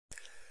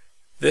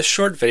This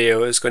short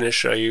video is going to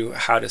show you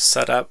how to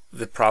set up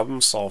the problem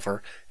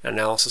solver and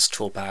analysis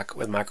toolpack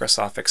with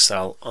Microsoft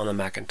Excel on the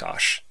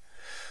Macintosh.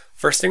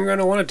 First thing we're going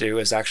to want to do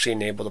is actually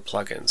enable the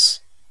plugins.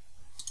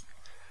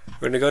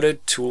 We're going to go to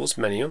Tools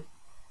menu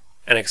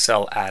and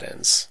Excel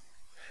add-ins.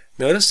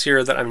 Notice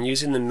here that I'm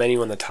using the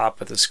menu on the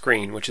top of the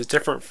screen, which is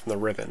different from the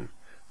ribbon.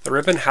 The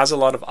ribbon has a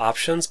lot of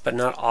options, but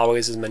not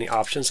always as many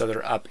options as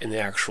are up in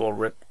the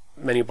actual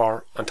menu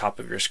bar on top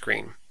of your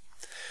screen.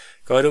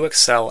 Go to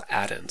Excel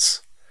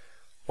add-ins.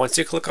 Once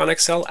you click on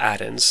Excel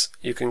add-ins,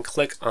 you can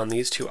click on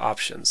these two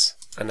options,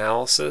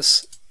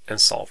 Analysis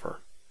and Solver.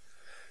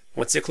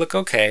 Once you click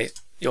OK,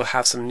 you'll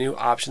have some new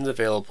options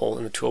available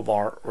in the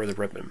toolbar or the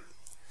ribbon.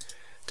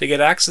 To get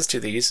access to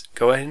these,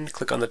 go ahead and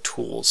click on the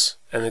Tools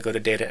and then go to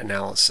Data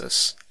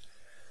Analysis.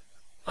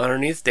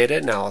 Underneath Data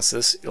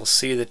Analysis, you'll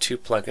see the two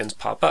plugins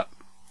pop up.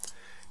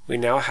 We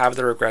now have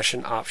the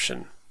Regression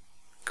option.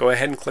 Go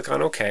ahead and click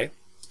on OK,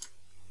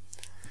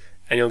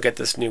 and you'll get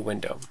this new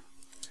window.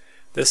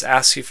 This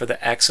asks you for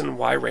the X and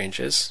Y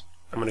ranges.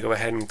 I'm going to go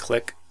ahead and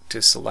click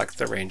to select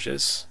the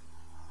ranges.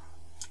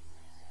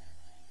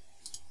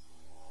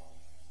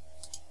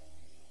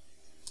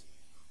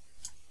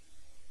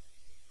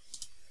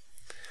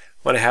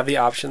 When I have the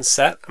options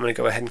set, I'm going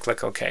to go ahead and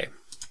click OK.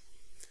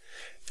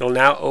 It'll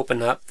now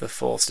open up the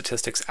full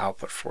statistics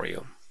output for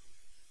you.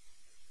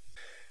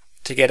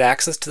 To get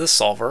access to the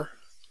solver,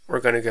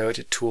 we're going to go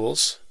to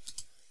Tools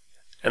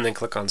and then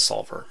click on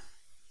Solver.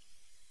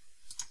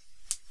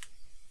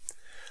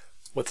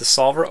 When the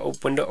solver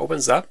window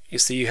opens up, you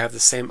see you have the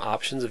same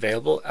options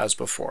available as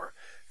before.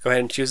 Go ahead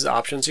and choose the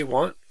options you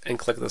want and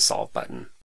click the Solve button.